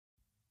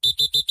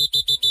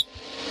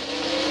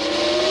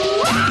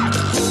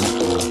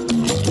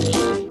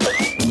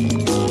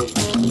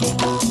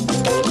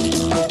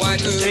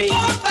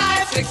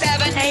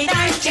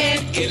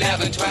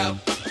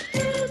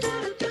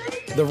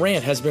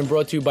Rant has been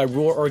brought to you by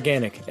Roar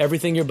Organic.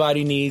 Everything your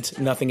body needs,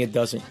 nothing it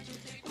doesn't.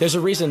 There's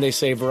a reason they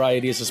say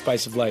variety is the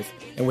spice of life,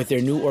 and with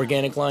their new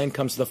organic line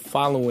comes the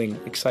following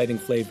exciting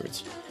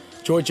flavors: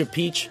 Georgia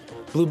peach,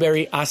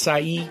 blueberry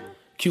acai,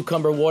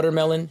 cucumber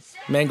watermelon,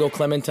 mango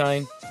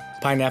clementine,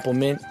 pineapple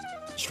mint,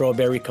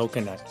 strawberry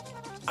coconut.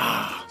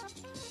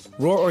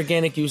 Roar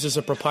Organic uses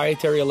a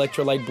proprietary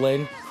electrolyte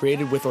blend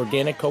created with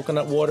organic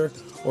coconut water,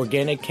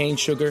 organic cane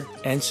sugar,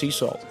 and sea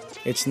salt.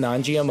 It's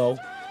non-GMO,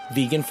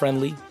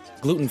 vegan-friendly,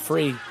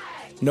 gluten-free,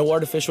 no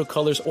artificial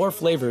colors or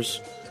flavors,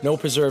 no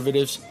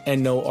preservatives,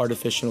 and no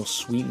artificial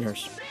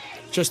sweeteners.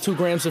 Just 2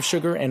 grams of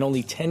sugar and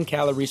only 10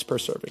 calories per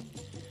serving.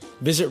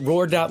 Visit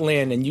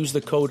roar.land and use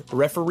the code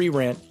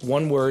REFEREERANT,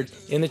 one word,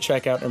 in the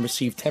checkout and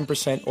receive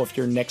 10% off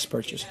your next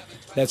purchase.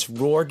 That's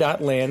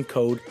roar.land,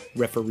 code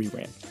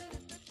REFEREERANT.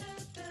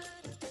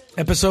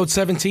 Episode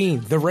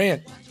 17, The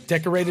Rant.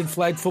 Decorated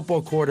flag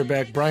football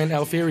quarterback Brian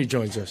Alfieri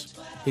joins us.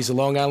 He's a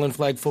Long Island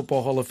Flag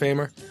Football Hall of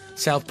Famer,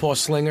 southpaw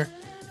slinger,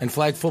 and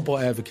flag football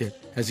advocate,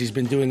 as he's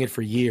been doing it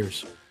for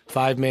years.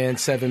 5-man,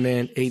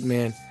 7-man,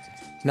 8-man,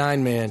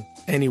 9-man,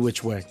 any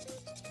which way.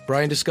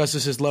 Brian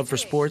discusses his love for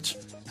sports,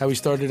 how he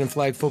started in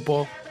flag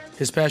football,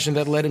 his passion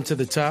that led him to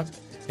the top,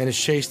 and his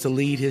chase to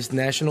lead his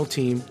national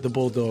team, the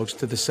Bulldawgs,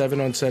 to the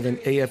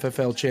 7-on-7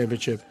 AFFL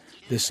championship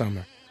this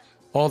summer.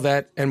 All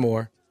that and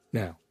more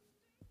now.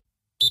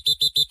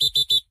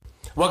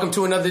 Welcome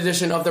to another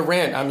edition of The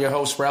Rant. I'm your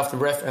host, Ralph the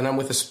Ref, and I'm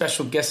with a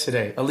special guest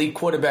today, elite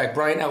quarterback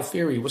Brian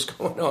Alfieri. What's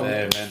going on,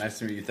 man? Hey, man. Nice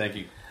to meet you. Thank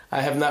you.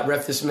 I have not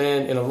reffed this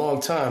man in a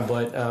long time,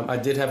 but I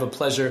did have a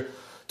pleasure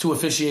to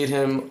officiate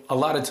him a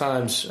lot of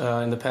times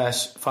in the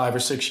past 5 or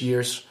 6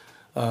 years.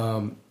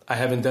 I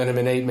haven't done him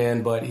in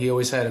 8-man, but he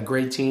always had a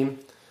great team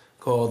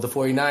called the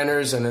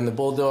 49ers and then the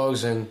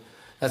Bulldawgs, and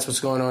that's what's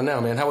going on now,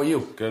 man. How are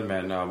you? Good,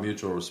 man.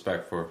 Mutual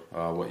respect for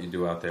what you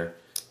do out there,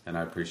 and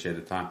I appreciate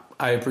the time.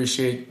 I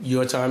appreciate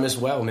your time as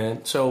well,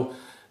 man. So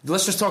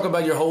let's just talk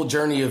about your whole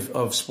journey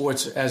of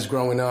sports as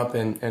growing up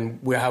and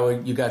how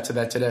you got to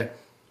that today.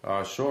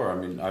 Sure. I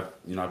mean,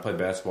 I played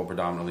basketball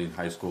predominantly in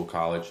high school,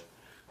 college.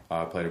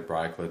 I played at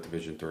Briarcliff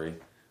Division III.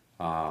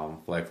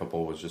 Flag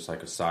football was just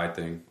like a side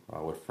thing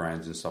with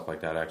friends and stuff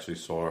like that. I actually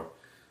saw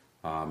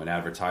an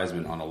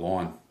advertisement on a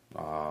lawn,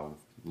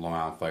 Long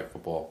Island Flag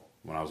Football,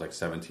 when I was like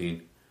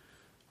 17.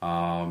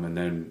 And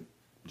then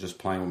just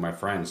playing with my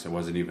friends. It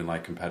wasn't even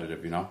like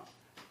competitive, you know?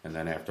 And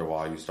then after a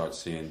while you start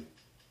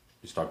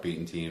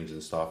beating teams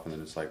and stuff, and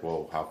then it's like,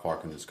 whoa, how far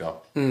can this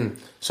go?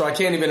 So I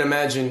can't even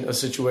imagine a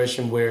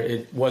situation where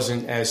it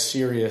wasn't as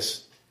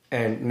serious,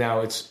 and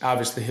now it's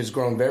obviously has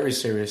grown very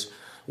serious.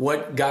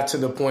 What got to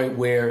the point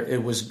where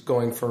it was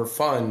going for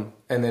fun,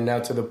 and then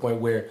now to the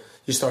point where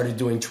you started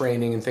doing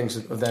training and things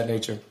of that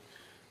nature?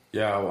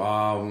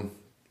 Yeah,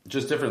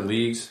 just different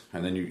leagues,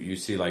 and then you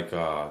see like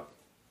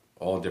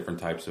all different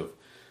types of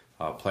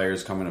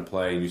players come into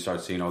play, and you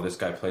start seeing, oh, this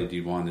guy played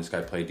D1, this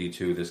guy played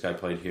D2, this guy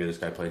played here, this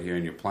guy played here,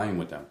 and you're playing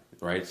with them,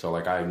 right? So,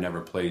 like, I've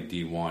never played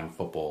D1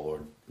 football or,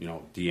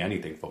 D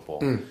anything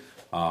football.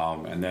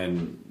 And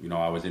then,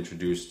 I was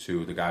introduced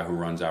to the guy who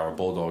runs our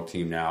Bulldog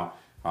team now.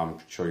 I'm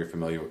sure you're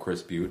familiar with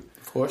Chris Butte.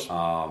 Of course.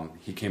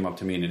 He came up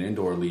to me in an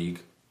indoor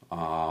league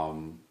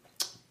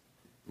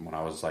when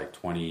I was like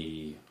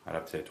 20, I'd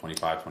have to say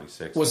 25,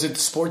 26. Was it the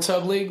Sports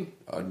Hub League?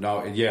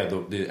 No, yeah,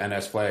 the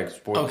NS Flag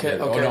Sports. Okay.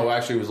 Oh, no,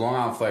 actually, it was Long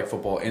Island Flag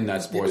Football in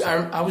that Sports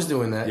Hub. I was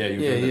doing that. Yeah, you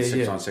did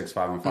the 6-on-6,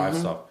 5-on-5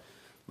 stuff.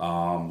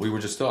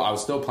 I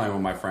was still playing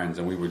with my friends,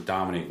 and we were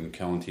dominating,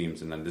 killing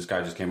teams, and then this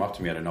guy just came up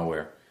to me out of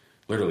nowhere,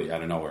 literally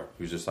out of nowhere.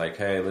 He was just like,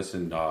 hey,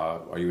 listen,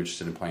 are you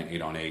interested in playing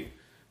 8-on-8?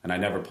 And I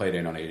never played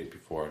 8-on-8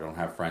 before. I don't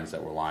have friends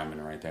that were linemen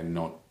or anything.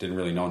 Didn't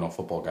really know no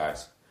football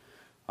guys.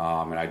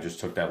 And I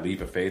just took that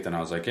leap of faith, and I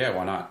was like, yeah,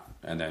 why not?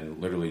 And then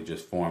literally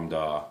just formed,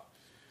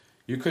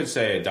 you could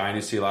say a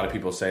dynasty. A lot of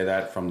people say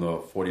that from the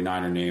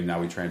 49er name.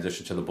 Now we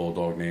transitioned to the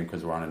Bulldog name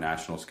because we're on a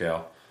national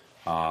scale.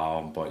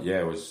 But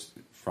yeah, it was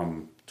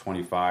from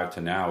 25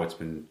 to now. It's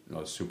been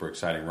a super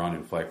exciting run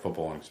in flag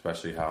football, and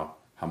especially how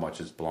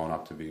much it's blown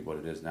up to be what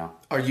it is now.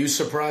 Are you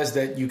surprised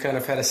that you kind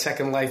of had a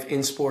second life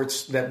in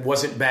sports that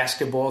wasn't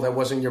basketball, that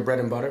wasn't your bread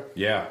and butter?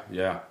 Yeah.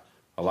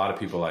 A lot of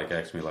people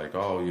ask me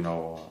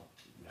oh,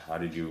 how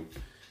did you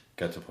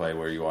get to play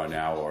where you are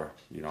now, or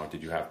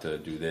did you have to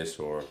do this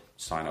or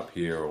sign up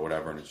here or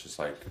whatever? And it's just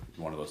like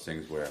one of those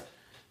things where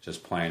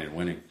just playing and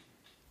winning,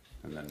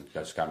 and then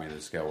that just got me to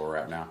the scale where we're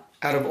at now.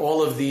 Out of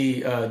all of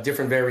the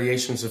different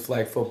variations of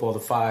flag football, the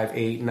 5,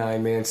 8,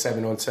 9-man,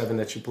 7-on-7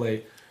 that you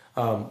played,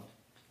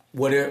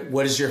 what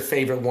is your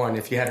favorite one?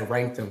 If you had to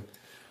rank them,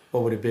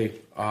 what would it be?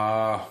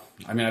 I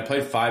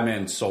played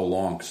 5-man so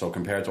long, so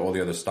compared to all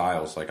the other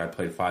styles, like I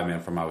played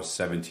 5-man from I was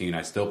 17.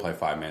 I still play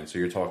 5-man, so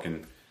you're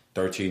talking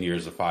 13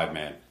 years of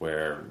 5-man,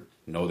 where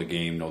know the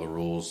game, know the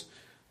rules,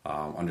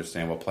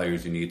 understand what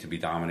players you need to be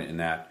dominant in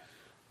that.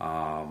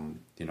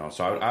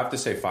 So I have to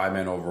say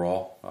 5-man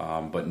overall,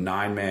 but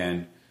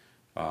 9-man,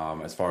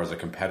 as far as a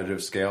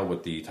competitive scale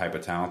with the type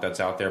of talent that's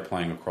out there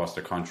playing across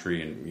the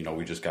country. And,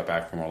 we just got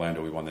back from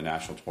Orlando. We won the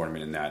national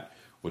tournament in that,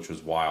 which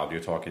was wild. You're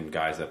talking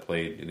guys that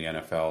played in the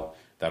NFL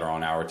that are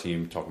on our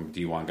team, talking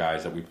D1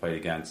 guys that we played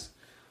against.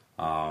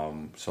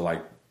 So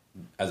like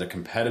as a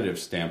competitive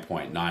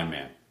standpoint,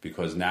 9-man,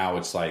 because now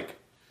it's like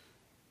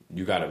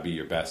you got to be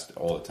your best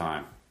all the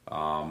time.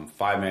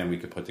 5-man, we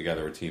could put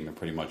together a team and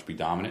pretty much be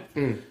dominant.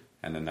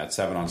 And then that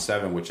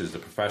 7-on-7, which is the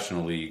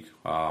professional league,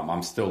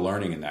 I'm still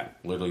learning in that.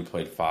 Literally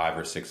played 5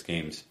 or 6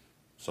 games,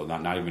 so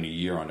not even a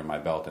year under my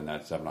belt in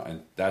that 7.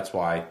 And that's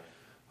why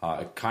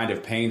it kind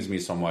of pains me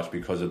so much,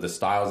 because of the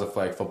styles of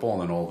flag football,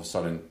 and then all of a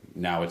sudden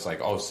now it's like,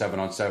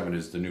 7-on-7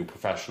 is the new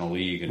professional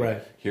league,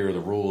 and here are the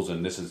rules,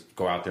 and this is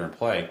go out there and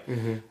play.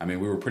 I mean,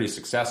 we were pretty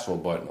successful,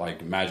 but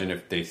like imagine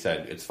if they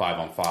said it's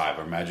 5-on-5,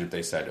 or imagine if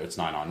they said it's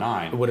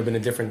 9-on-9. It would have been a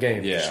different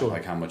game. Yeah, sure.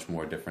 like how much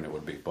more different it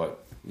would be.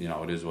 But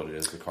it is what it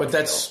is. But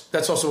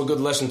that's also a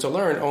good lesson to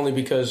learn, only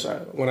because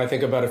when I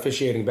think about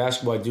officiating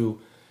basketball, I do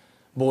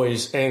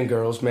boys and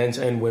girls, men's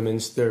and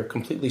women's. They're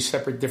completely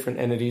separate, different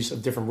entities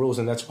of different rules,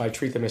 and that's why I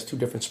treat them as 2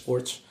 different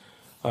sports.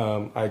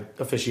 I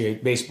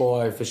officiate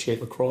baseball, I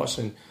officiate lacrosse,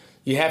 and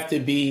you have to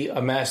be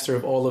a master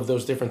of all of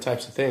those different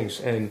types of things.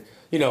 And,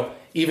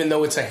 even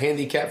though it's a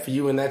handicap for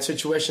you in that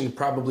situation, it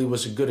probably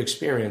was a good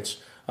experience.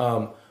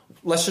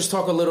 Let's just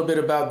talk a little bit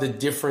about the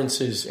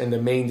differences and the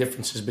main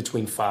differences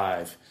between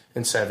 5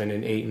 and 7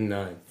 and 8 and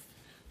 9.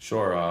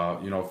 Sure.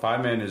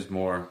 5-man is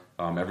more,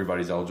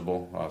 everybody's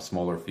eligible,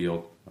 smaller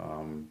field.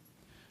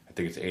 I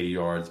think it's 80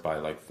 yards by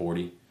like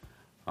 40.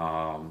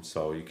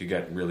 So you could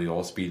get really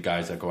all speed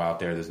guys that go out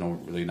there. There's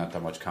not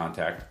that much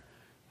contact.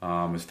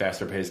 It's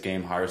faster paced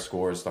game, higher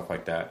scores, stuff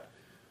like that.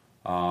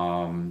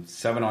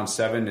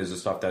 7-on-7 is the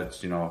stuff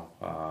that's, the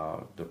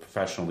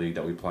professional league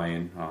that we play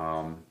in.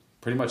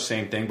 Pretty much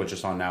same thing, but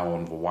just on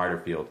a wider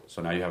field.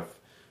 So now you have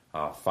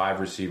 5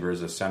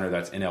 receivers, a center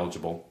that's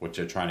ineligible, which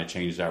they're trying to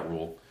change that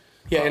rule.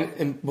 Yeah,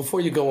 and before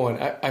you go on,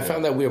 I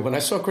found that weird. When I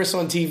saw Chris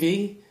on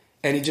TV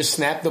and he just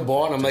snapped the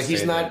ball, and I'm like,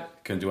 he's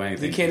not... Can do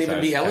anything. He can't even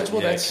be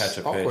eligible? That's catch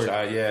a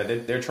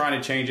pitch. They're trying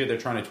to change it. They're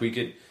trying to tweak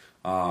it.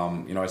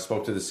 I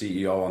spoke to the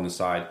CEO on the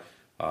side,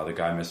 the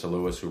guy, Mr.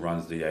 Lewis, who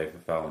runs the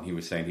AFFL, and he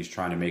was saying he's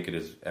trying to make it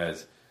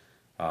as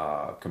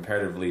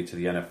comparatively to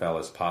the NFL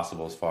as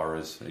possible, as far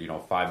as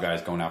 5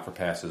 guys going out for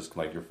passes,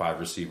 like your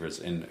 5 receivers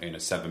in a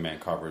 7-man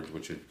coverage,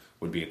 which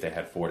would be if they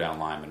had 4 down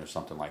linemen or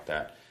something like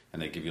that,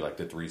 and they give you like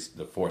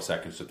the 4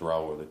 seconds to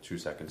throw or the 2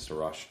 seconds to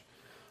rush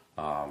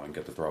and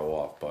get the throw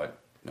off. But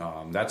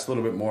that's a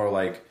little bit more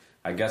like,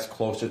 I guess,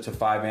 closer to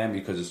 5-man,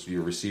 because it's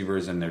your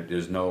receivers and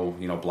there's no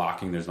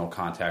blocking, there's no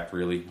contact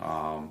really,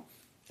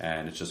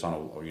 and it's just on a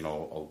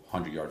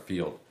 100-yard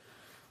field.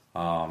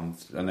 And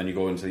then you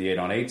go into the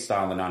 8-on-8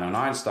 style and the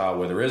 9-on-9 style,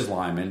 where there is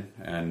linemen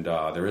and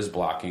there is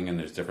blocking and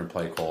there's different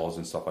play calls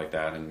and stuff like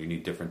that, and you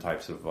need different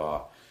types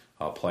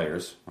of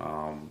players.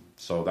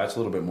 So that's a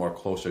little bit more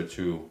closer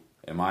to,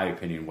 in my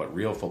opinion, what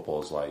real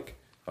football is like,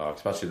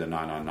 especially the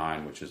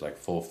 9-on-9, which is like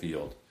full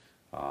field,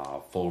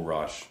 full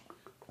rush,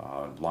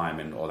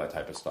 linemen, all that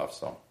type of stuff.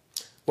 So,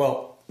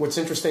 well, what's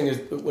interesting is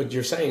what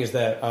you're saying is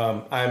that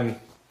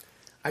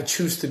I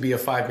choose to be a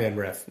 5-man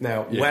ref.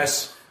 Now,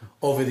 Wes,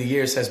 over the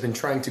years, has been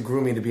trying to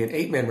groom me to be an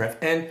 8-man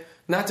ref. And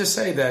not to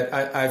say that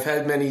I've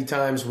had many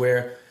times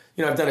where,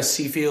 I've done a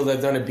C field,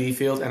 I've done a B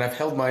field, and I've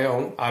held my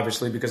own,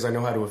 obviously, because I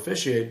know how to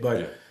officiate.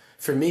 But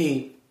for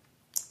me,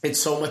 it's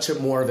so much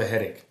more of a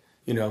headache,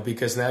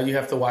 because now you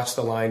have to watch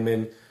the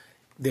linemen.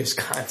 There's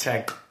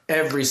contact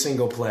every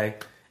single play.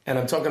 And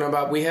I'm talking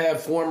about, we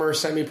have former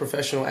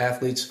semi-professional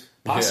athletes,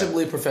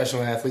 possibly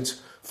professional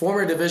athletes,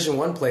 former Division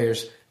I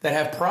players that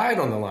have pride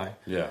on the line.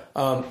 Yeah.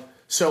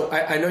 So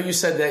I know you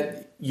said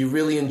that you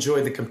really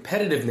enjoy the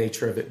competitive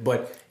nature of it,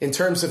 but in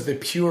terms of the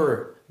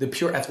pure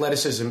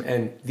athleticism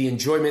and the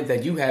enjoyment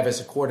that you have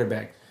as a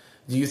quarterback,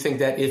 do you think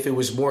that if it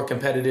was more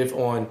competitive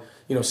on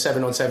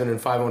 7-on-7 and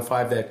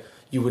 5-on-5, that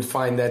you would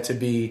find that to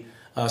be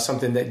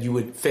something that you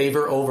would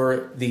favor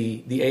over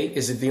the 8?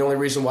 Is it the only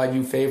reason why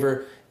you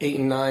favor 8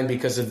 and 9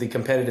 because of the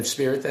competitive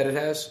spirit that it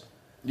has?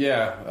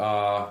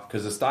 Yeah,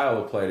 because the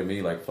style of play to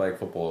me, like flag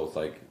football, is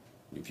like,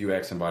 if you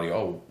ask somebody,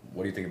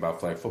 what do you think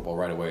about flag football,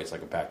 right away it's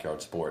like a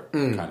backyard sport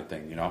kind of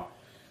thing,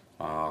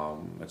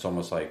 It's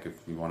almost like if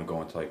you want to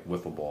go into like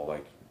wiffle ball,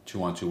 like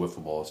 2-on-2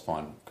 wiffle ball is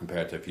fun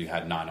compared to if you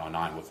had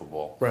 9-on-9 wiffle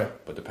ball. Right.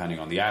 But depending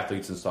on the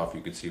athletes and stuff,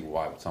 you could see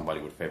why somebody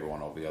would favor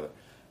one over the other.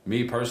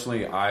 Me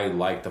personally, I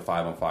like the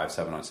 5-on-5,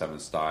 7-on-7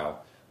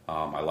 style.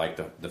 I like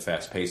the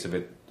fast pace of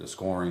it, the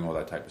scoring, all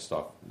that type of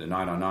stuff. The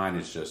 9-on-9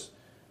 is just,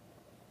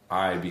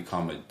 I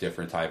become a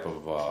different type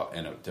of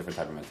mentality,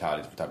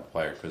 different type of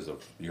player, because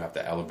you have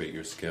to elevate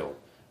your skill.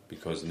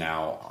 Because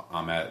now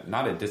I'm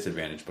not at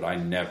disadvantage, but I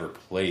never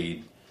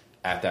played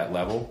at that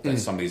level that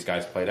some of these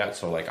guys played at.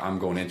 So like I'm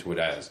going into it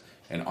as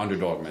an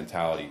underdog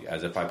mentality,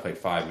 as if I played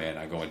 5-man.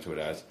 I go into it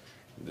as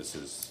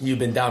you've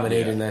been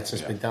dominating that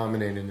since been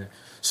dominating that.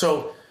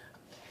 So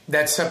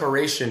that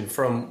separation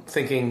from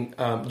thinking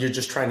you're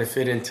just trying to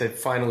fit into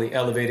finally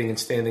elevating and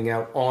standing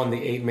out on the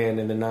 8-man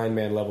and the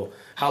 9-man level.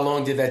 How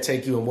long did that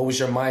take you, and what was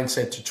your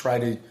mindset to try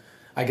to,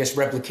 I guess,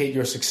 replicate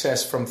your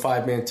success from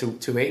 5-man to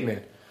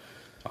 8-man?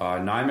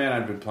 9-man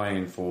I've been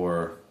playing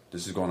for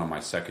this is going on my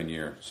second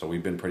year, so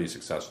we've been pretty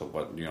successful.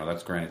 But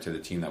that's granted to the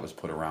team that was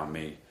put around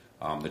me,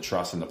 the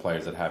trust in the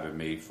players that have in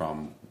me.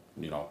 From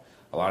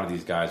a lot of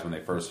these guys when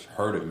they first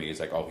heard of me, it's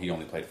like, oh, he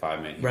only played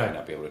 5 man, he might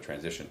not be able to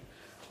transition.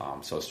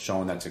 So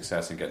showing that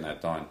success and getting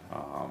that done,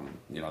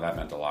 that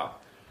meant a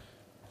lot.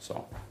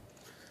 So,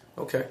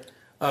 okay.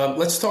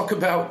 Let's talk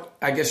about,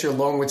 I guess, your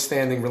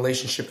long-withstanding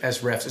relationship as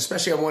refs.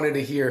 Especially, I wanted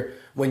to hear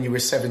when you were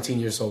 17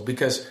 years old,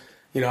 because,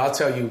 I'll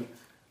tell you,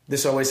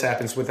 this always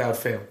happens without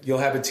fail. You'll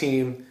have a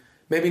team,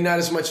 maybe not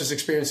as much as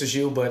experience as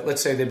you, but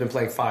let's say they've been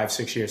playing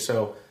 5-6 years.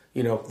 So,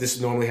 this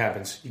normally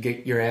happens. You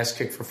get your ass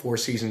kicked for 4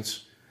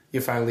 seasons.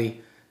 You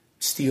finally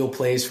steal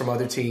plays from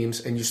other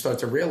teams, and you start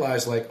to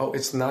realize, like, oh,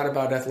 it's not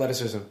about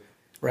athleticism,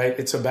 right?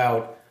 It's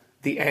about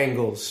the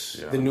angles,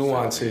 the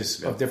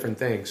nuances of different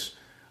things.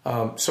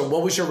 So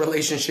what was your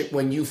relationship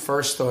when you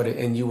first started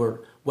and you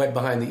were wet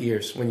behind the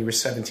ears when you were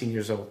 17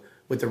 years old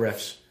with the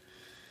refs?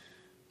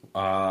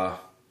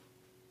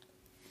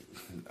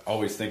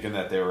 Always thinking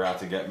that they were out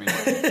to get me.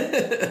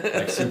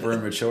 Like super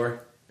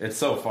immature. It's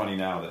so funny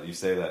now that you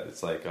say that.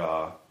 It's like,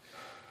 the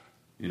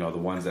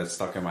ones that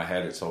stuck in my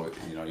head. It's so,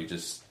 you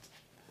just...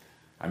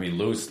 I mean,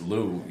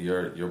 Lou,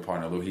 your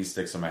partner, Lou, he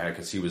sticks in my head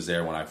because he was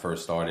there when I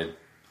first started.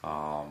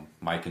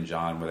 Mike and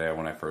John were there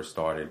when I first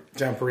started.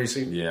 John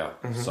Parisi? Yeah.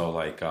 Mm-hmm. So,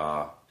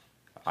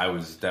 I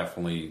was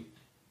definitely,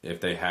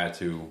 if they had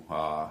to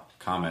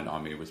comment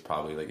on me, it was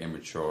probably, like,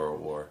 immature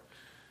or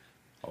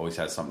always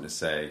had something to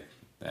say.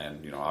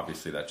 And,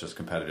 obviously that's just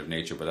competitive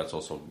nature, but that's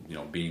also,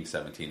 being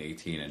 17,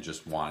 18 and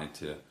just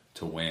wanting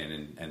to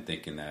win and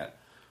thinking that,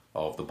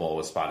 if the ball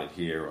was spotted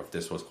here or if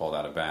this was called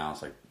out of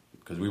bounds, like,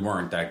 because we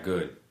weren't that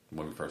good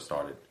when we first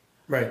started.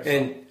 Right.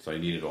 So you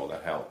needed all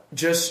that help.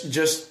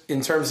 Just in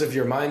terms of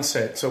your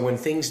mindset, so when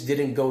things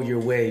didn't go your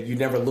way, you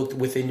never looked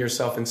within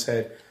yourself and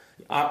said,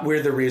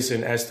 we're the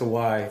reason as to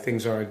why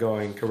things aren't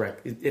going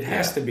correct. It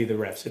has to be the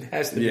refs. It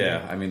has to be.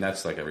 Yeah, I mean,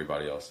 that's like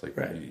everybody else. Like,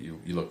 right. you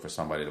look for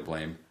somebody to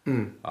blame.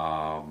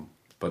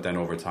 But then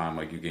over time,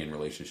 like, you gain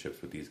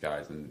relationships with these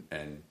guys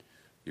and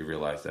you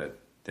realize that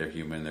they're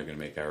human, they're going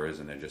to make errors,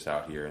 and they're just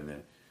out here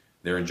and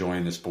they're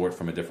enjoying the sport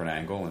from a different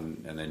angle,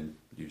 and then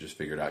you just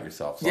figure it out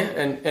yourself. So. Yeah,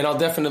 and I'll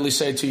definitely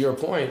say, to your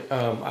point,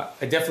 I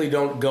definitely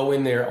don't go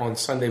in there on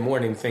Sunday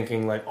morning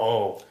thinking like,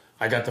 oh,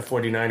 I got the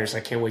 49ers, I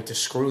can't wait to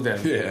screw them.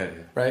 Yeah.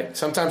 Right?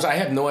 Sometimes I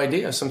have no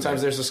idea.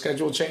 Sometimes there's a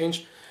schedule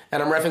change,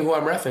 and I'm reffing who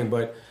I'm reffing.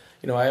 But,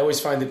 I always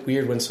find it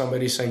weird when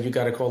somebody's saying you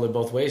got to call it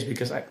both ways,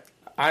 because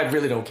I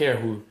really don't care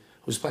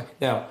who's playing.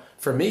 Now,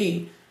 for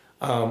me,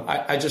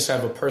 I just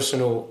have a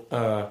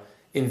personal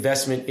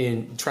investment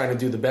in trying to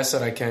do the best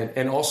that I can,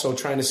 and also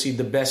trying to see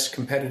the best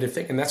competitive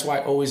thing. And that's why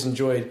I always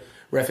enjoyed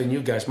reffing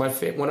you guys. One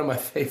of my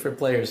favorite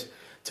players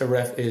to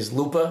ref is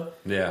Lupa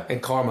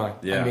and Carmine.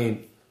 Yeah. I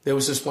mean, there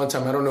was this one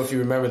time, I don't know if you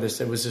remember this,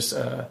 there was this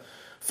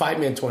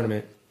 5-man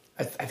tournament.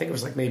 I think it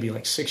was maybe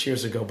 6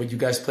 years ago, but you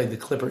guys played the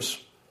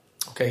Clippers.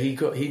 Okay,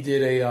 he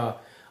did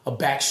a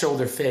back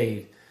shoulder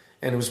fade,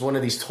 and it was one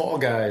of these tall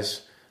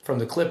guys from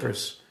the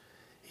Clippers.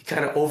 He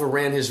kind of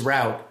overran his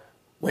route,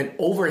 went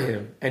over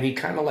him, and he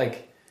kind of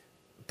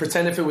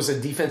pretended if it was a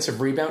defensive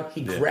rebound,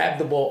 he grabbed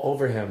the ball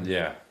over him.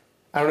 Yeah.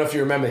 I don't know if you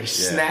remember. He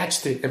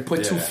snatched it and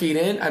put 2 feet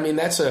in. I mean,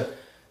 that's a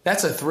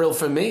thrill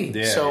for me.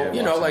 Yeah,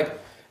 so,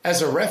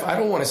 as a ref, I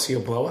don't want to see a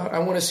blowout. I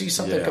want to see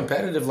something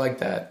competitive like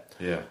that.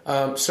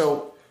 Yeah.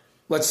 So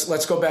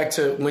let's go back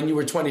to when you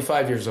were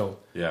 25 years old.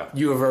 Yeah.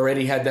 You have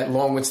already had that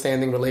long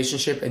withstanding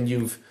relationship, and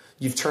you've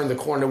turned the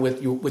corner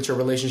with your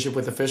relationship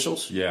with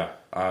officials. Yeah.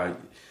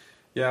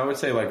 Yeah, I would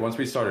say once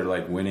we started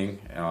winning,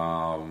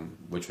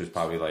 which was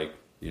probably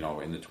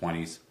in the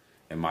 20s,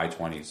 in my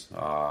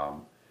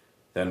 20s,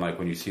 then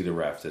when you see the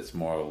refs, it's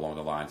more along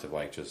the lines of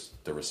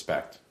just the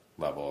respect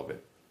level of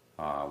it.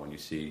 When you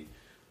see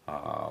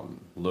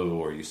Lou,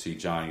 or you see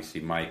John, you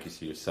see Mike, you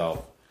see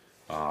yourself,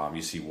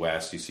 you see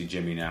Wes, you see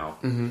Jimmy now.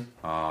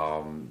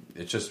 Mm-hmm.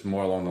 It's just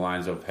more along the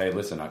lines of, hey,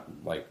 listen,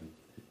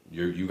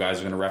 you guys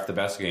are going to ref the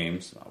best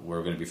games.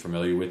 We're going to be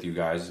familiar with you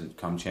guys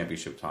come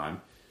championship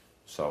time.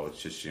 So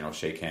it's just,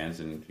 shake hands.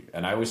 And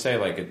I always say,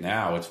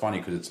 now, it's funny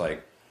because it's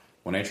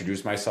when I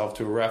introduce myself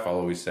to a ref, I'll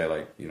always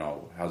say,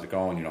 how's it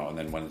going? And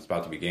then when it's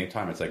about to be game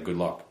time, it's good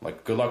luck.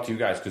 Good luck to you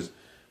guys, because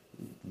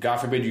God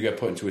forbid you get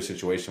put into a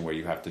situation where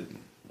you have to,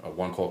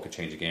 one call could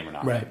change a game or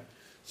not. Right.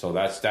 So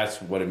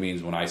that's what it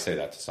means when I say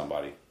that to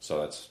somebody. So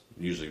that's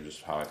usually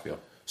just how I feel.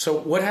 So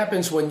what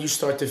happens when you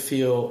start to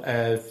feel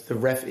the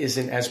ref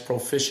isn't as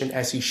proficient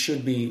as he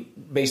should be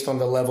based on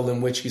the level in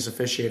which he's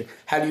officiating?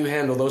 How do you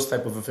handle those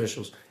type of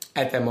officials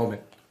at that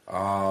moment?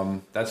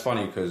 That's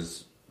funny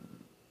because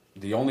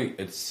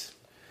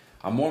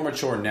I'm more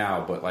mature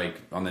now, but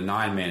on the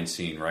 9-man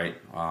scene, right?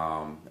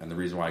 And the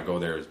reason why I go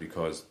there is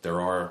because there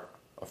are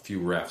a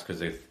few refs, because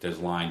there's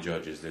line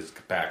judges, there's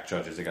back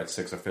judges. They got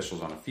 6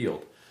 officials on the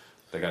field.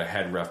 They got a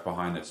head ref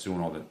behind that's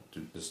doing all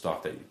the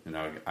stuff that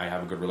I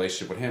have a good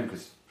relationship with him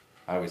because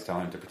I always tell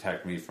him to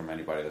protect me from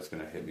anybody that's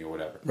going to hit me or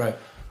whatever. Right.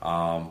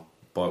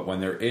 But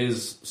when there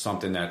is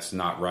something that's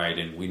not right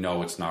and we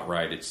know it's not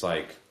right, it's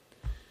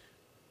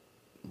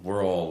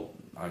we're all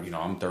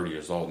I'm 30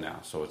 years old now,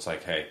 so it's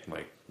like, hey,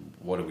 like,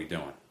 what are we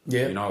doing?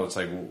 Yeah. It's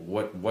like,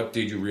 what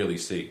did you really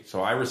see?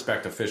 So I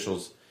respect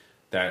officials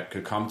that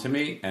could come to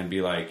me and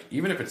be like,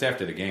 even if it's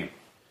after the game,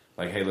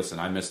 like, hey, listen,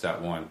 I missed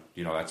that one.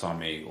 That's on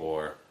me,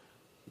 or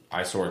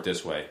I saw it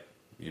this way.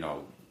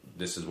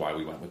 This is why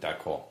we went with that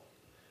call.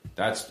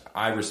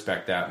 I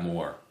respect that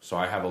more. So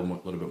I have a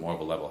little bit more of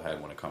a level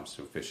head when it comes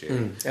to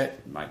officiating.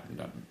 Might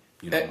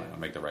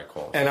make the right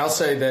call. And I'll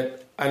say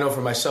that I know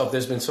for myself,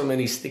 there's been so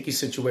many sticky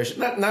situations.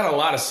 Not a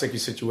lot of sticky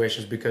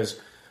situations, because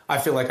I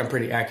feel like I'm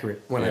pretty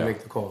accurate when I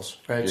make the calls,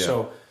 right? Yeah.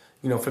 So,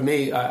 for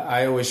me,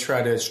 I always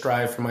try to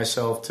strive for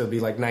myself to be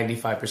like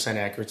 95%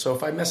 accurate. So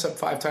if I mess up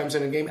 5 times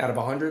in a game out of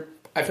 100,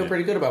 I feel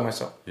pretty good about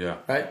myself. Yeah.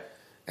 Right?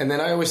 And then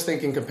I always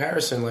think in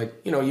comparison, like,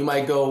 you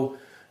might go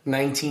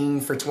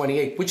 19 for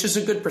 28, which is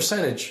a good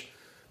percentage,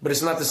 but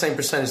it's not the same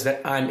percentage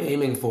that I'm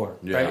aiming for,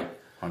 right?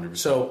 100%.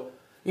 So,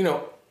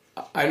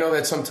 I know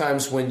that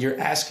sometimes when you're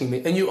asking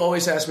me, and you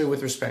always ask me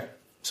with respect,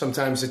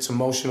 sometimes it's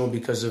emotional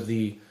because of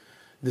the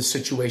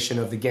situation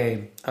of the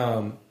game.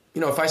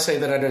 If I say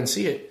that I didn't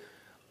see it,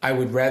 I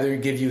would rather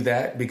give you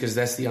that because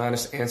that's the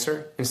honest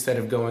answer instead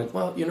of going,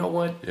 well, you know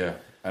what? Yeah.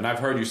 And I've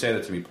heard you say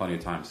that to me plenty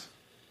of times.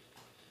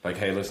 Like,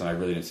 hey, listen, I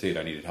really didn't see it.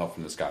 I needed help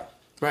from this guy.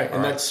 Right.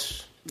 And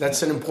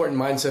that's an important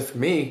mindset for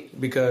me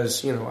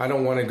because, I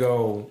don't want to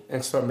go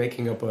and start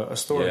making up a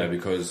story. Yeah,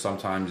 because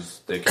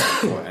sometimes they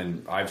can,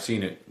 and I've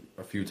seen it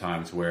a few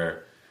times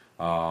where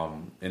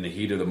in the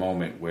heat of the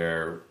moment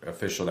where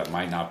official that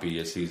might not be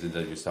as seasoned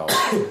as yourself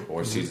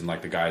or seasoned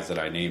like the guys that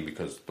I named,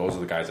 because those are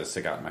the guys that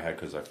stick out in my head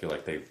because I feel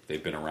like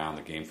they've been around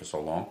the game for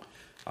so long.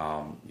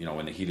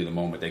 In the heat of the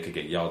moment, they could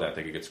get yelled at,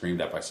 they could get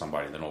screamed at by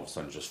somebody, and then all of a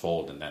sudden just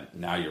fold, and then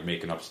now you're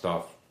making up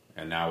stuff,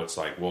 and now it's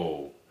like,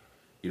 whoa,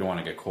 you don't want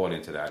to get caught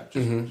into that.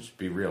 Just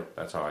be real.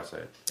 That's how I say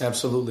it.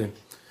 Absolutely.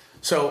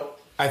 So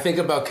I think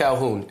about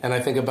Calhoun, and I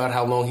think about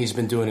how long he's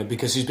been doing it,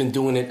 because he's been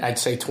doing it, I'd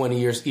say 20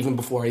 years, even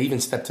before I even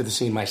stepped to the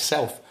scene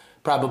myself.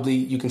 Probably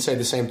you can say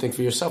the same thing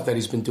for yourself, that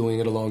he's been doing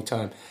it a long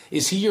time.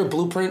 Is he your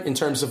blueprint in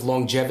terms of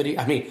longevity?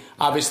 I mean,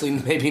 obviously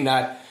maybe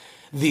not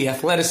the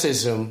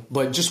athleticism,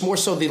 but just more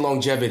so the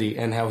longevity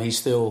and how he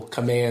still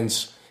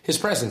commands his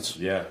presence.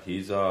 Yeah,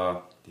 he's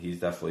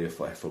definitely a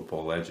flag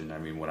football legend. I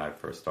mean, when I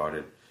first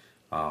started,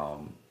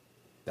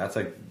 that's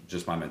like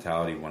just my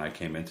mentality when I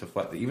came into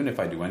flag. Even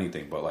if I do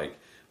anything, but like,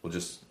 we'll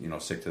just,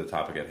 stick to the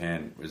topic at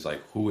hand, is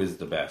like, who is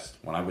the best?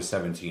 When I was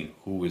 17,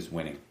 who is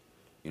winning?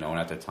 And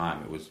at the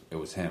time it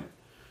was him.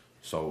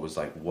 So it was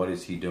like, what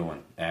is he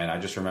doing? And I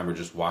just remember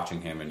just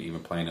watching him and even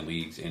playing in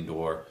leagues,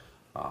 indoor,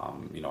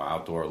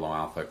 outdoor, long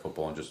out flag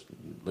football, and just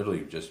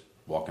literally just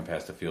walking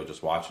past the field,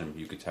 just watching him.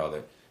 You could tell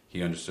that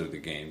he understood the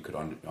game, could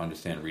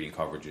understand reading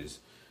coverages,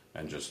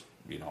 and just,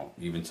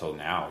 even till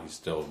now, he's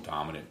still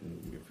dominant.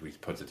 And if he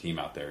puts a team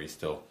out there, he's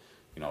still,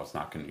 you're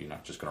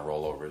not just going to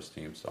roll over his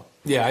team. So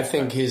yeah, I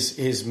think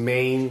his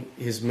main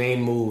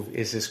move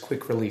is his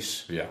quick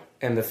release. Yeah,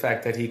 and the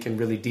fact that he can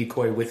really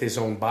decoy with his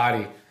own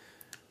body.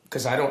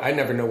 Because I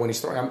never know when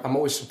he's throwing. I'm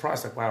always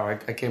surprised, like, wow,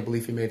 I can't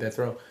believe he made that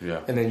throw. Yeah.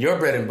 And then your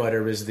bread and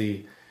butter is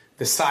the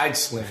side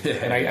sling. Yeah.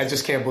 And I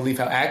just can't believe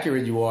how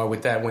accurate you are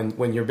with that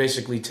when you're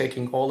basically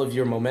taking all of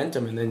your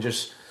momentum and then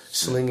just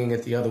slinging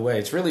it the other way.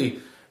 It's really,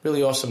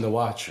 really awesome to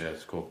watch. Yeah,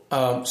 it's cool.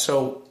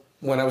 So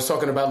when I was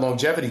talking about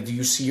longevity, do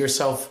you see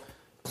yourself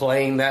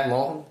playing that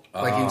long?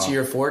 Like into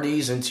your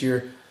 40s,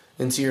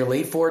 into your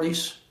late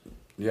 40s?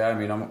 Yeah, I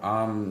mean,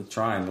 I'm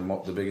trying.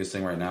 The biggest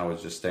thing right now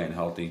is just staying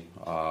healthy.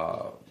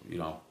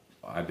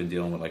 I've been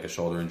dealing with like a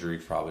shoulder injury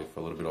probably for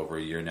a little bit over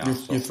a year now.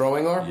 Your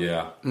throwing arm?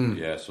 Yeah.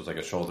 Yeah, so it's like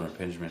a shoulder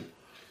impingement.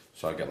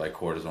 So I get like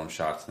cortisone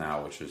shots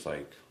now, which is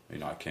like,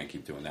 I can't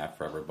keep doing that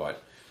forever.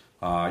 But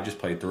I just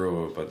played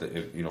through it. But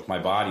if my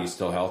body is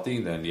still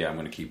healthy, then yeah, I'm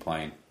going to keep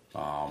playing.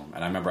 And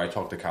I remember I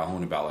talked to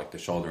Calhoun about like the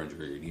shoulder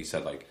injury, and he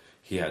said like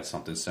he had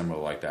something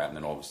similar like that, and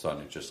then all of a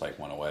sudden it just like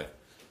went away.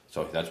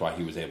 So that's why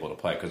he was able to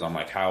play. Because I'm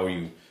like, how are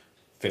you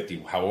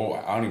 50? How old?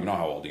 I don't even know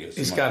how old he is.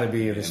 He's got to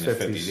be in his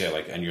 50s. Yeah,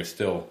 like, and you're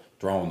still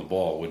throwing the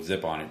ball with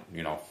zip on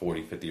it,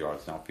 40, 50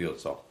 yards downfield.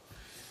 So,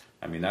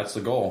 I mean, that's the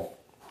goal.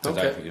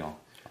 Okay.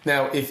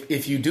 Now,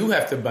 if you do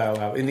have to bow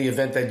out, in the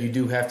event that you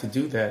do have to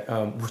do that,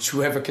 would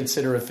you ever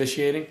consider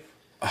officiating?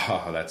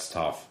 Oh, that's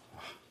tough.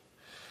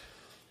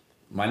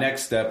 My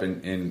next step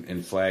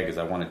in flag is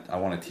I want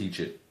to teach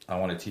it. I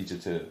want to teach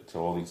it to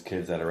all these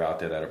kids that are out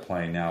there that are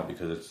playing now,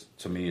 because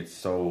it's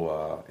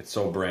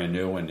so brand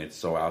new and it's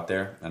so out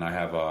there. And I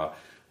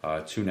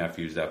have 2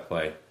 nephews that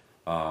play.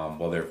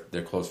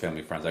 They're close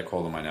family friends. I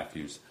call them my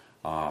nephews.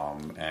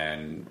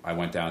 And I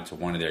went down to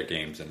one of their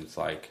games, and it's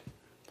like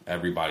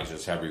everybody's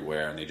just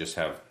everywhere, and they just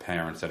have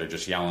parents that are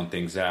just yelling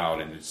things out,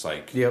 and it's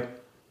like, yep.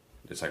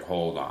 It's like,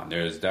 hold on.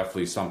 There's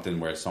definitely something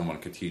where someone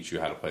could teach you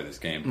how to play this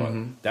game,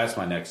 but that's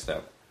my next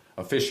step.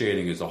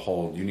 Officiating is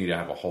you need to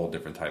have a whole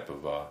different type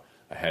of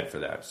a head for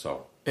that.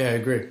 So yeah,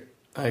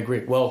 I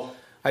agree. Well,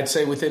 I'd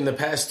say within the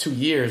past 2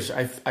 years,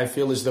 I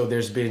feel as though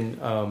there's been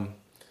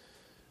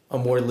a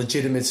more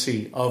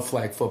legitimacy of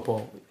flag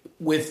football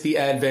with the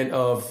advent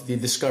of the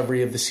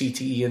discovery of the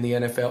CTE in the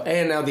NFL,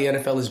 and now the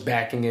NFL is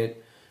backing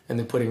it, and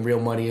then putting real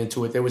money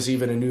into it. There was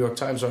even a New York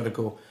Times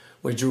article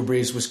where Drew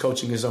Brees was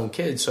coaching his own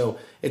kids. So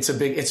it's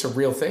a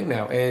real thing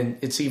now. And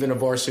it's even a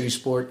varsity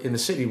sport in the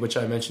city, which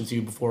I mentioned to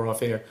you before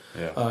off air.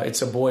 Yeah.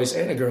 It's a boys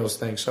and a girls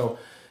thing. So,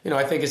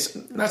 I think it's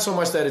not so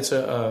much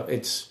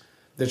that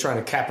they're trying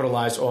to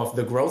capitalize off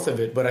the growth of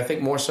it, but I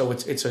think more so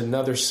it's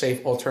another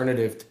safe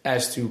alternative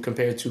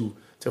compared to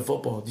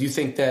football. Do you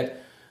think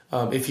that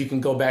if you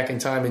can go back in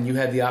time and you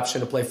had the option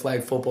to play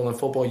flag football and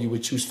football, you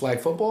would choose flag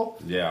football?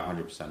 Yeah,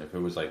 100%. If it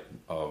was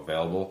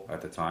available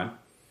at the time,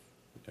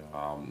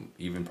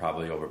 even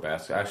probably over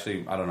basketball.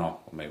 Actually, I don't know.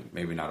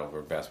 Maybe not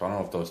over basketball. I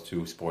don't know if those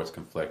two sports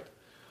conflict,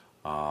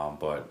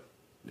 but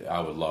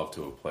I would love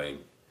to have played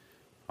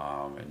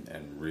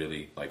and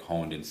really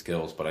honed in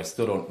skills. But I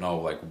still don't know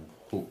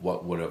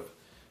what would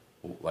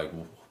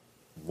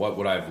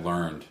I've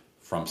learned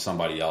from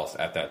somebody else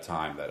at that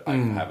time that I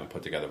haven't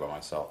put together by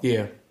myself.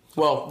 Yeah.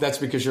 Well, that's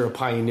because you're a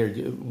pioneer.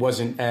 It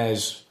wasn't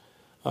as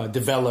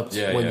developed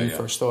when you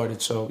first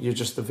started, so you're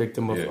just the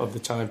victim of the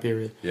time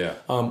period. Yeah.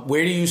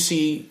 Where do you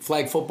see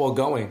flag football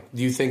going?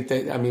 Do you think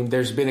that,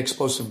 there's been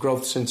explosive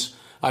growth since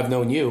I've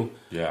known you.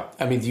 Yeah.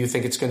 Do you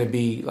think it's going to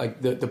be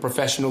like the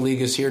professional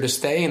league is here to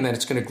stay and that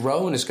it's going to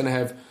grow and it's going to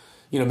have,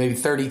 maybe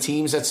 30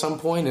 teams at some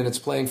point and it's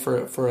playing for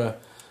a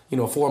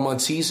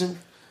 4-month season?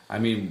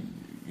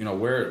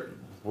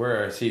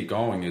 Where I see it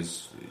going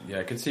is,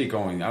 I could see it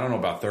going, I don't know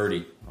about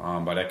 30,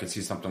 but I could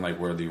see something like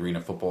where the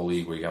Arena Football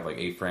League, where you have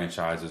 8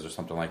 franchises or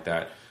something like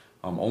that,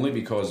 only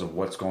because of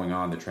what's going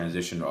on, the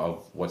transition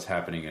of what's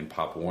happening in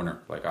Pop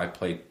Warner. I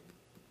played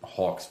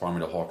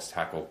Farmingdale Hawks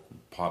tackle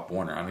Pop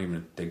Warner. I don't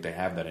even think they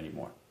have that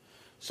anymore.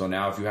 So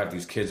now if you have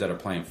these kids that are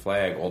playing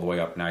flag all the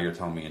way up, now you're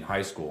telling me in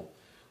high school,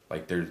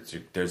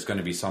 there's going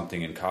to be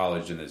something in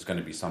college and there's going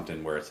to be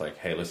something where it's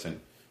hey,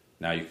 listen,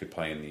 now you could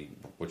play in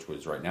which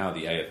was right now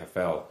the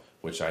AFFL,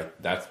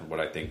 that's what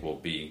I think will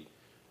be,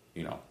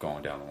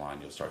 going down the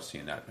line. You'll start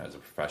seeing that as a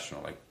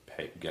professional,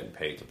 getting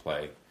paid to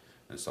play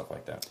and stuff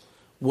like that.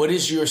 What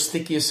is your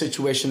stickiest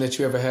situation that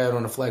you ever had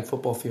on a flag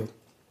football field?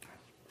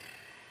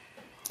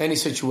 Any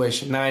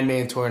situation,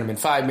 9-man tournament,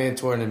 5-man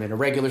tournament, a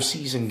regular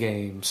season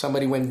game,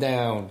 somebody went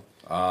down.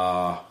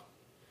 I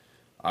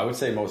would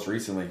say most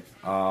recently,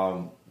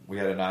 we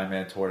had a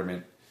 9-man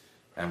tournament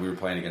and we were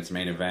playing against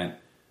Main Event.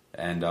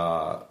 And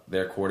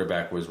their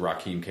quarterback was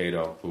Rakeem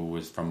Cato, who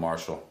was from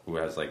Marshall, who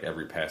has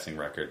every passing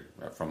record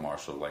from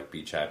Marshall,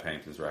 beat Chad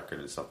Pennington's record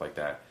and stuff like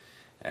that.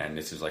 And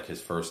this is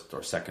his first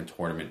or second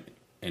tournament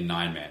in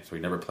 9-man, so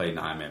he never played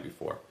 9-man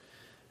before.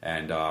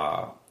 And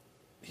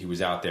he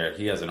was out there.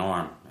 He has an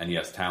arm and he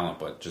has talent,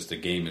 but just the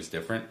game is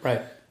different.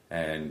 Right.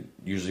 And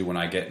usually when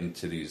I get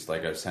into these, I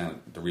was saying,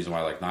 the reason why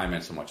I like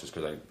 9-man so much is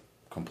because I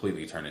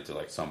completely turned into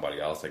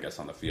somebody else, I guess,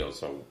 on the field.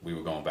 So we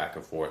were going back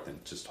and forth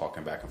and just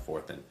talking back and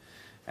forth.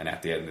 And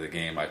at the end of the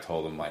game, I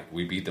told him,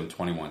 we beat them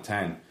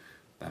 21-10.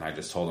 And I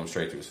just told him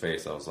straight to his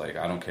face, I was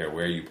I don't care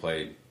where you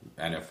played,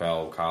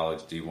 NFL,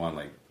 college,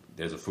 D1,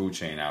 there's a food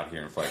chain out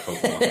here in flag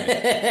football.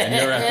 And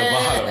you're at the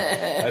bottom.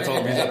 I told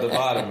him he's at the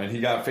bottom. And he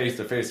got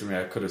face-to-face with me.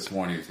 I could have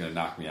sworn he was going to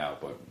knock me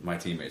out, but my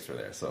teammates were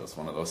there. So it's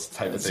one of those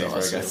type of things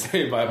where I got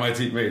saved by my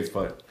teammates.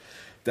 But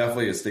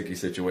definitely a sticky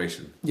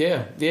situation.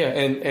 Yeah.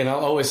 And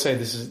I'll always say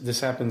this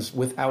happens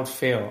without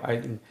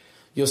fail.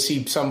 You'll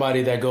see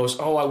somebody that goes,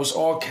 I was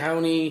all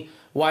county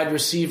wide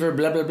receiver,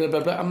 blah, blah, blah,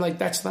 blah, blah. I'm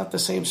that's not the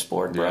same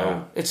sport, bro.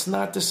 Yeah. It's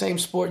not the same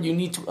sport. You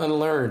need to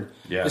unlearn.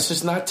 Yeah. This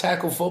is not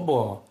tackle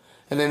football.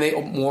 And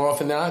then more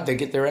often than not, they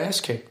get their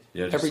ass kicked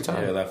every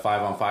time. Yeah, that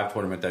 5-on-5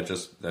 tournament that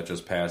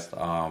just passed,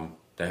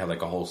 they had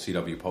a whole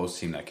CW Post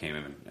team that came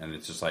in. And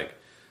it's just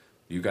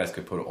you guys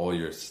could put all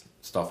your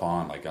stuff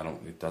on.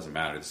 It doesn't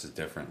matter. This is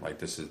different.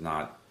 This is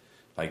not...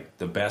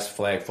 the best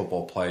flag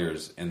football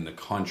players in the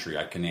country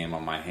I can name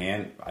on my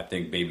hand, I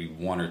think maybe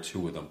 1 or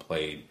 2 of them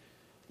played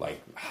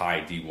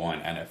high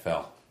D1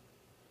 NFL,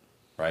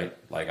 right?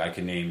 I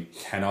can name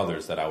 10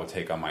 others that I would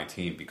take on my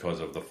team because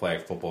of the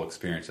flag football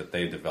experience that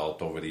they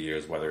developed over the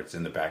years, whether it's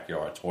in the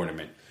backyard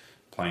tournament,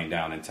 playing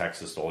down in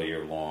Texas all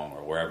year long,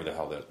 or wherever the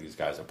hell that these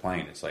guys are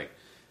playing. It's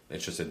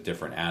it's just a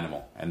different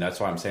animal. And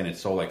that's why I'm saying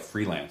it's so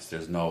freelance.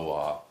 There's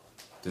no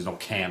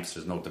camps,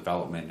 there's no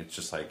development. It's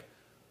just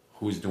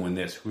who's doing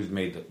this, who's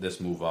made this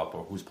move up,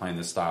 or who's playing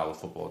this style of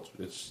football.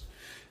 It's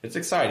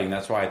exciting.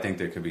 That's why I think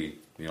there could be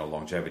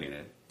longevity in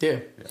it. Yeah.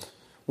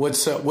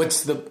 What's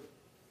the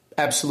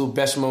absolute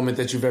best moment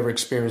that you've ever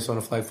experienced on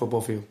a flag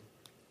football field?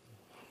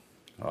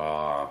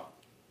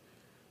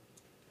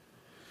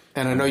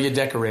 And I know you're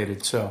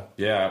decorated, so.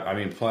 Yeah,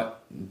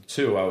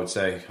 2, I would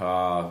say.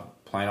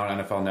 Playing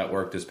on NFL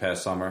Network this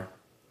past summer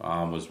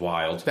was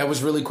wild. That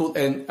was really cool.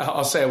 And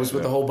I'll say I was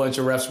with a whole bunch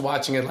of refs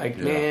watching it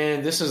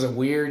man, this is a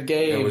weird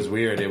game. It was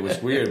weird,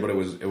 but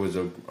it was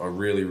a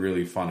really,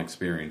 really fun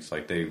experience.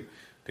 They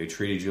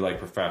treated you like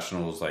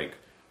professionals,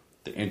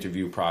 the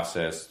interview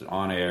process, the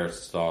on-air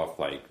stuff,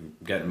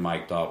 getting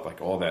mic'd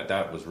up, all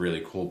that was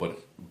really cool.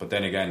 But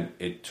then again,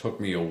 it took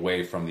me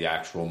away from the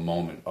actual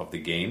moment of the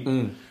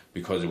game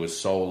because it was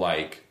so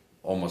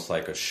almost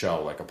like a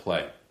show, like a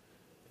play.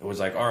 it was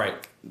like, all right,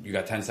 you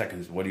got 10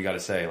 seconds. What do you got to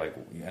say? Like,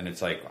 and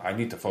it's like, I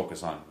need to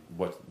focus on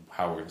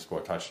how we're going to score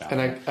a touchdown.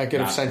 And I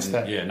get a sense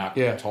that. Yeah, not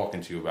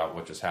talking to you about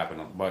what just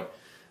happened. But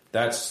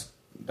that's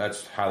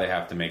how they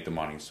have to make the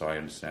money. So I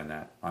understand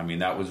that. I mean,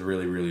 that was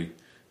really, really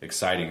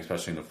exciting,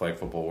 especially in the flag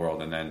football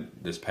world. And then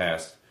this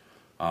past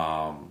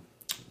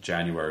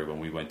January, when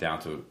we went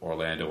down to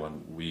Orlando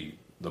and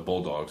the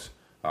Bulldawgs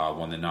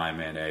won the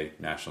 9-man A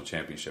national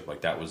championship.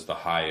 Like, that was the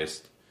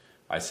highest.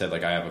 I said,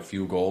 like, I have a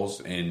few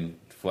goals in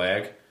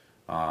flag.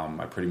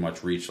 I pretty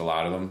much reached a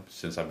lot of them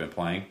since I've been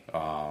playing.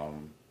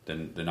 The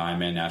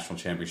 9-man national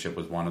championship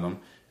was one of them.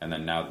 And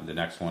then now the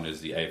next one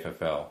is the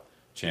AFFL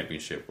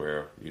championship,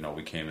 where,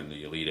 we came in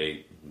the Elite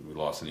Eight. We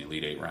lost in the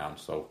Elite Eight round.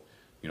 So,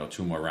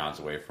 2 more rounds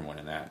away from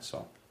winning that.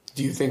 So,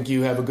 do you think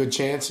you have a good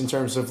chance in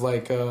terms of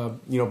like,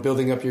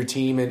 building up your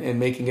team and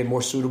making it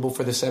more suitable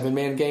for the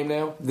 7-man game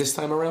now this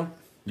time around?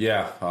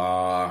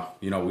 Yeah,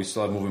 we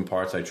still have moving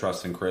parts. I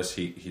trust in Chris.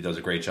 He does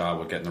a great job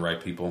with getting the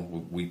right people.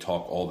 We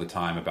talk all the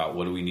time about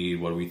what do we need,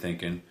 what are we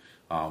thinking.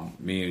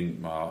 Me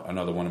and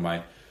another one of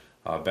my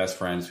best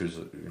friends, who's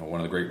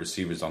one of the great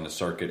receivers on the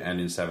circuit, and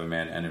in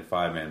 7-man and in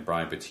 5-man,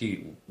 Brian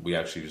Petit. We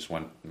actually just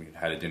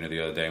had a dinner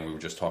the other day, and we were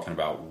just talking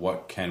about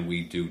what can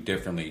we do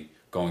differently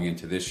going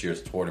into this year's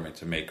tournament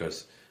to make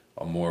us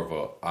more of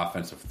an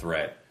offensive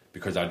threat.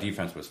 Because our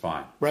defense was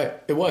fine. Right.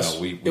 It was.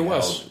 We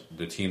held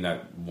the team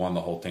that won the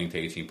whole thing to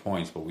 18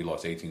 points, but we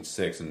lost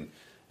 18-6.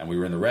 And we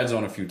were in the red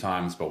zone a few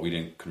times, but we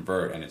didn't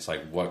convert. And it's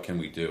like, what can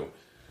we do?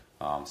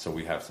 So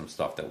we have some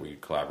stuff that we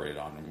collaborated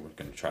on, and we're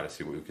going to try to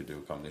see what we could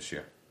do come this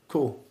year.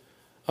 Cool.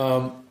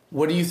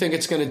 What do you think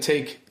it's going to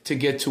take to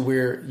get to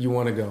where you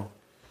want to go?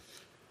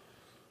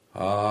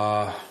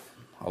 A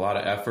lot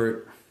of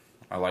effort.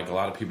 A lot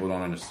of people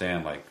don't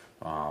understand,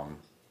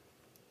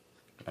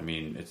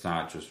 it's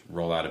not just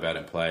roll out of bed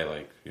and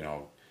play,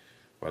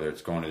 whether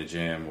it's going to the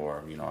gym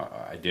or,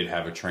 I did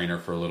have a trainer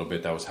for a little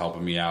bit that was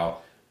helping me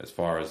out as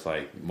far as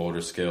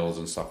motor skills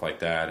and stuff like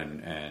that.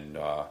 And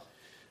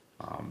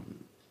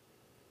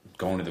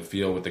going to the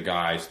field with the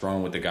guys,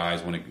 throwing with the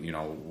guys when,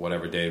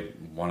 whatever day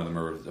one of them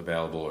are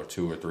available or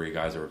 2 or 3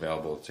 guys are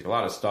available. It's a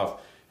lot of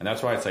stuff. And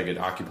that's why it's it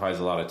occupies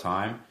a lot of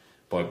time.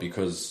 But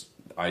because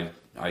I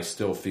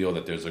still feel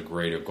that there's a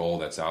greater goal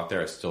that's out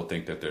there, I still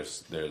think that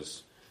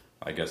there's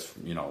I guess,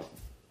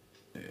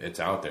 it's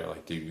out there.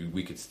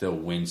 We could still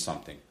win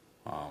something.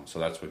 So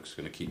that's what's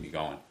going to keep me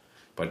going.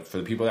 But for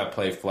the people that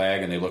play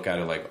flag and they look at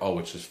it like, oh,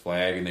 it's just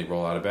flag, and they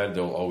roll out of bed,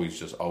 they'll always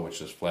just, oh, it's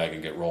just flag,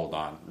 and get rolled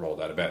out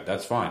of bed.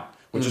 That's fine,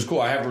 which is cool.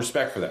 I have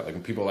respect for that.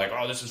 When people are like,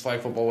 oh, this is flag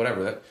football,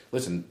 whatever.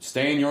 Listen,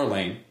 stay in your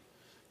lane,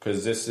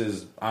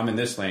 because I'm in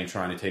this lane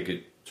trying to take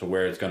it to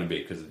where it's going to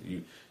be, because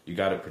you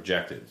got to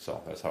project it.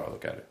 So that's how I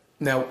look at it.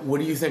 Now, what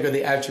do you think are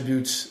the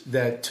attributes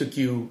that took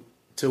you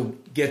to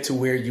get to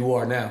where you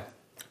are now?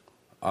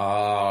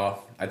 I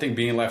think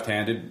being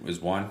left-handed is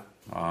one.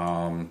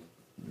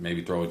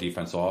 Maybe throw a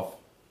defense off,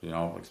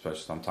 especially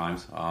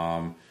sometimes.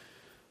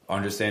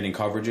 Understanding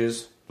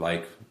coverages.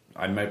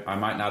 I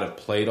might not have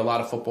played a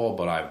lot of football,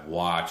 but I've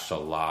watched a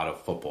lot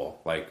of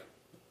football.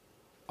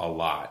 A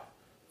lot.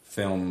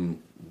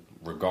 Film,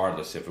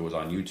 regardless if it was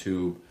on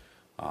YouTube.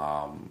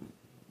 I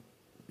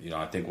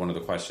think one of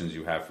the questions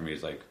you have for me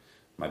is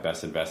my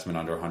best investment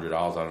under $100.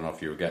 I don't know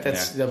if you were getting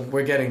there.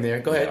 We're getting there.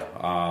 Go ahead.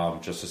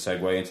 Just to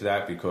segue into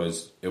that,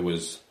 because it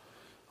was,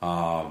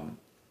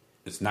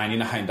 it's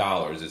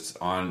 $99. It's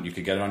on. You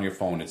could get it on your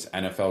phone. It's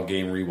NFL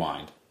Game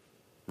Rewind,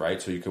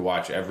 right? So you could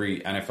watch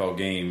every NFL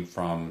game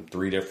from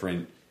 3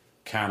 different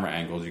camera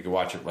angles. You could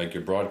watch it like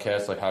your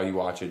broadcast, like how you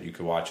watch it. You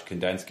could watch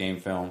condensed game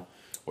film,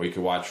 or you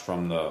could watch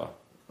from the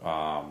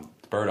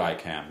bird eye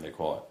cam, they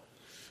call it,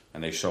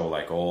 and they show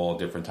all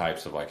different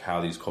types of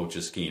how these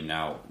coaches scheme.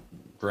 Now,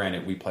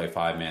 granted, we play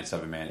 5-man,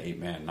 7-man,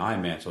 8-man,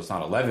 9-man, so it's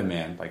not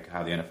 11-man like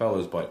how the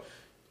NFL is, but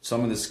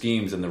some of the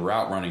schemes and the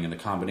route running and the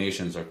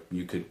combinations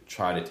you could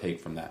try to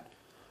take from that.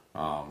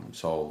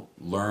 So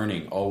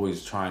learning,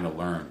 always trying to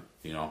learn,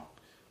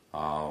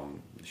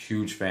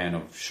 Huge fan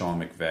of Sean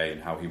McVay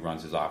and how he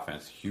runs his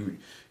offense.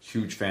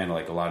 Huge fan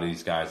of a lot of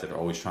these guys that are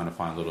always trying to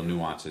find little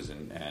nuances,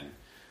 and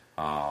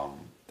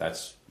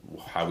that's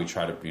how we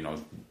try to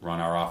run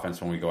our offense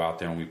when we go out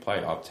there and we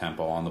play up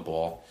tempo on the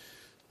ball.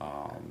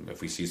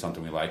 If we see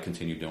something we like,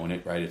 continue doing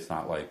it, right? It's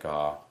not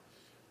I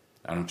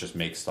don't just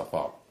make stuff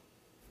up.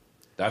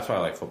 That's why I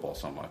like football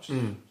so much.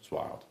 It's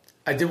wild.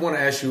 I did want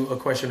to ask you a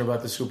question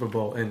about the Super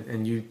Bowl,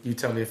 and you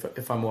tell me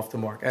if I'm off the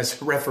mark.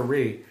 As a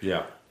referee,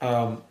 yeah,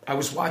 I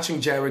was watching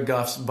Jared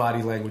Goff's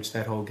body language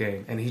that whole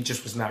game, and he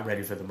just was not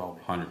ready for the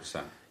moment.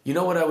 100%. You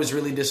know what I was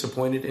really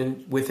disappointed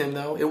in with him,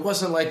 though? It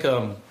wasn't like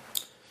a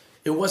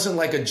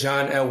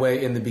John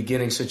Elway in the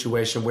beginning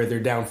situation where they're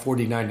down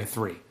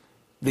 49-3.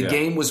 The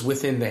game was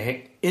within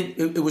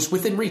it was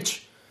within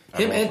reach.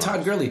 Him and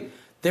Todd Gurley,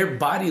 their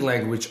body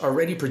language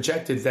already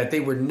projected that they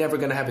were never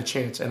going to have a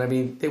chance,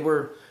 and they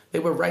were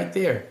right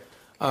there.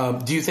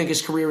 Do you think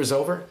his career is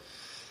over?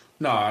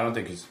 No, I don't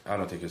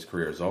think his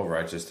career is over.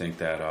 I just think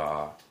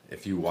that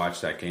if you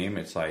watch that game,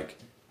 it's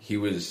he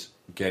was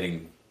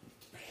getting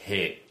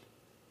hit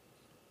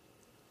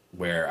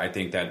where I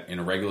think that in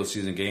a regular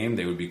season game,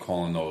 they would be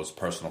calling those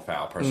personal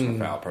foul.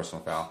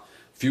 A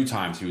few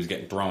times he was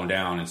getting thrown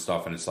down and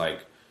stuff, and it's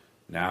like,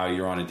 now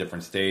you're on a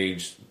different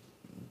stage.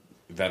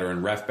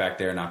 Veteran ref back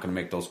there not going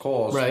to make those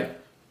calls. Right.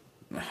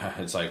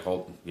 It's like,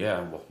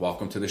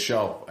 welcome to the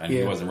show. And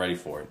he wasn't ready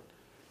for it.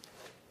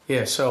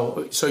 Yeah,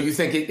 so you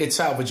think it's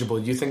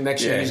salvageable? You think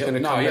next year he's going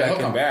to come back? Yeah, he'll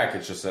come back.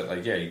 It's just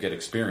that, you get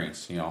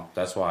experience.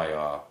 That's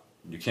why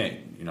you can't,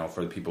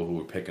 for the people who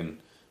were picking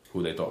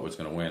who they thought was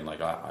going to win.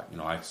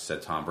 I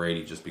said Tom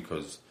Brady just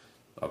because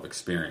of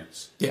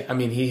experience. Yeah, I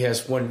mean, he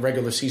has one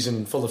regular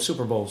season full of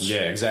Super Bowls.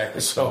 Yeah,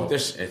 exactly. So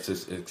it's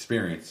just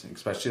experience,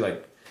 especially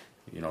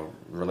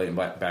relating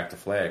back to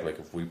flag.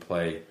 If we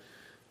play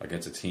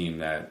against a team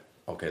that,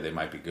 okay, they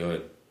might be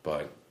good,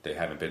 but they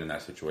haven't been in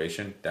that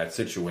situation. That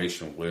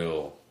situation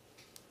will.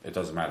 It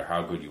doesn't matter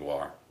how good you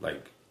are.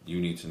 You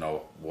need to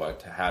know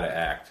how to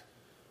act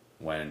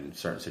when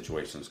certain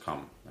situations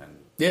come.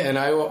 And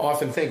I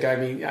often think,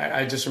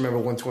 I just remember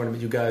one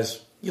tournament,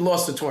 you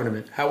lost the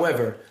tournament.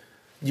 However,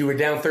 you were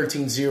down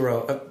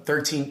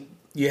 13-0.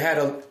 You had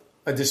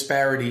a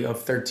disparity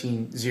of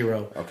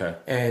 13-0. Okay.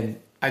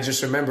 And I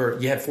just remember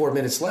you had 4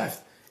 minutes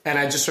left. And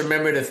I just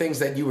remember the things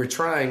that you were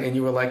trying, and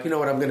you were like, you know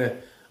what, I'm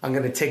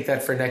gonna take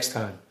that for next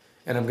time.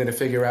 And I'm gonna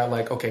figure out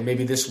okay,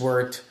 maybe this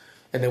worked.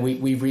 And then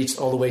we reached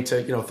all the way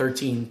to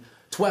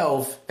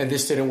 13-12, and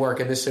this didn't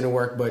work, and this didn't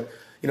work. But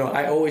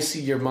I always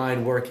see your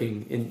mind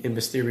working in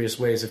mysterious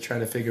ways of trying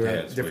to figure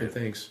out different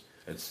things.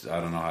 I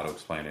don't know how to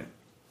explain it.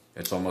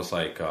 It's almost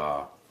like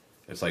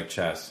it's like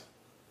chess,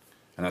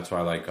 and that's why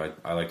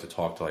I like to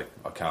talk to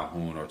a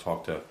Calhoun or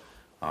talk to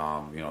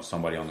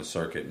somebody on the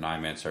circuit,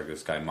 9-man circuit.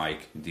 This guy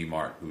Mike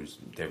D-Mart,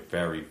 they're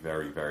very,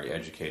 very, very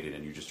educated,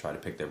 and you just try to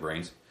pick their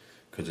brains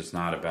because it's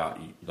not about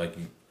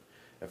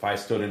If I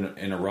stood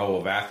in a row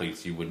of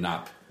athletes, you would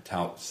not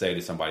say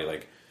to somebody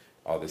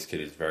 "Oh, this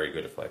kid is very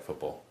good at flag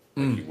football."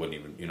 You wouldn't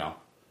even,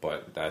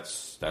 But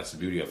that's the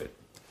beauty of it.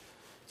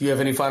 Do you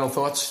have any final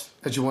thoughts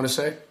that you want to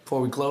say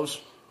before we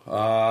close?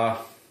 No,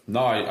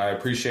 I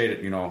appreciate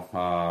it.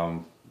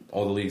 All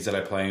the leagues that I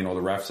play in, all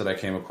the refs that I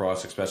came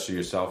across, especially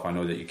yourself. I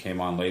know that you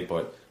came on late,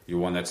 but you're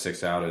one that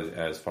sticks out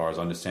as far as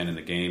understanding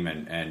the game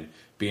and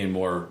being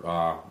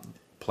more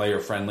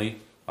player friendly.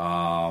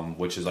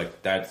 Which is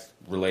that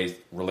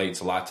relates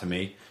a lot to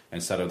me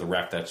instead of the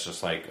ref that's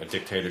just a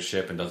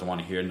dictatorship and doesn't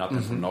want to hear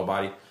nothing from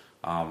nobody.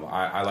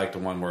 I like the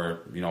one where,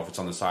 if it's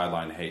on the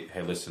sideline, hey,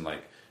 listen,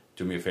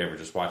 do me a favor,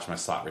 just watch my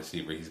slot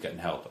receiver. He's getting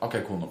held.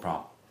 Okay, cool, no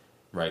problem.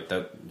 Right.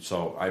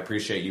 So I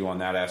appreciate you on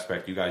that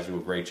aspect. You guys do a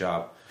great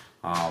job.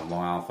 Long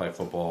Island Flag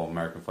Football,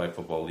 American Flag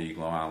Football League,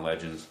 Long Island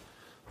Legends,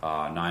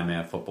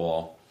 9-man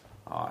football.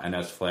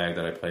 NS Flag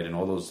that I played in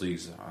all those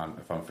leagues.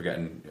 If I'm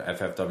forgetting,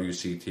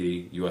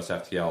 FFWCT,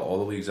 USFTL, all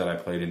the leagues that I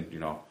played in,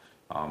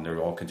 they're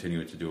all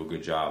continuing to do a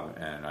good job,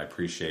 and I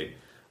appreciate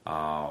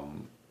not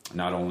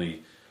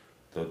only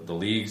the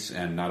leagues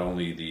and not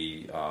only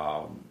the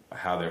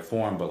how they're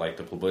formed, but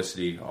the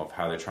publicity of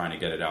how they're trying to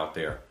get it out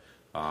there.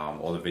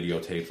 All the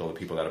videotapes, all the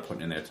people that are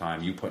putting in their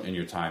time. You putting in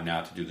your time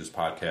now to do this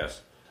podcast.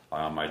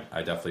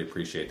 I definitely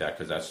appreciate that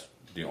because that's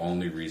the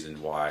only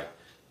reason why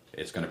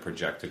it's going to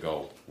project to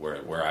go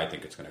where I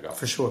think it's going to go.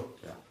 For sure.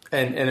 Yeah.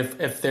 And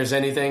if there's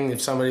anything,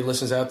 if somebody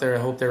listens out there, I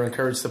hope they're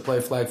encouraged to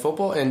play flag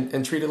football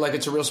and treat it like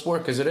it's a real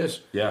sport because it is.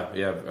 Yeah.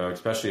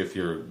 Especially if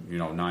you're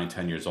 9,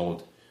 10 years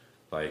old.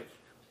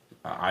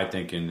 I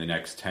think in the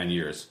next 10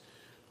 years,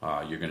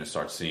 you're going to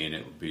start seeing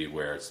it be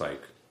where it's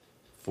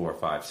 4,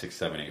 5, 6,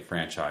 7, 8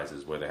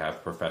 franchises where they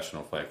have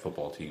professional flag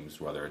football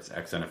teams, whether it's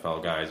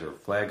ex-NFL guys or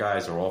flag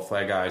guys or all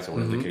flag guys or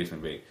whatever the case may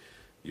be.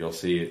 You'll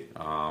see it,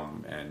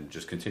 and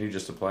just continue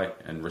just to play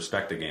and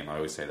respect the game. I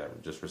always say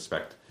that. Just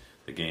respect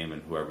the game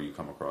and whoever you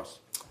come across.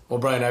 Well,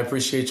 Brian, I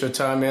appreciate your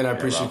time, man. I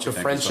appreciate Ralph, your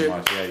thank friendship. You so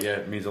much. Yeah,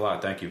 it means a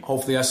lot. Thank you.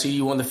 Hopefully I see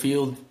you on the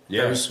field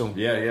very soon.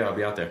 Yeah, I'll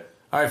be out there.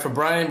 All right, for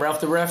Brian, Ralph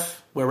the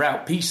Ref, we're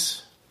out.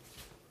 Peace.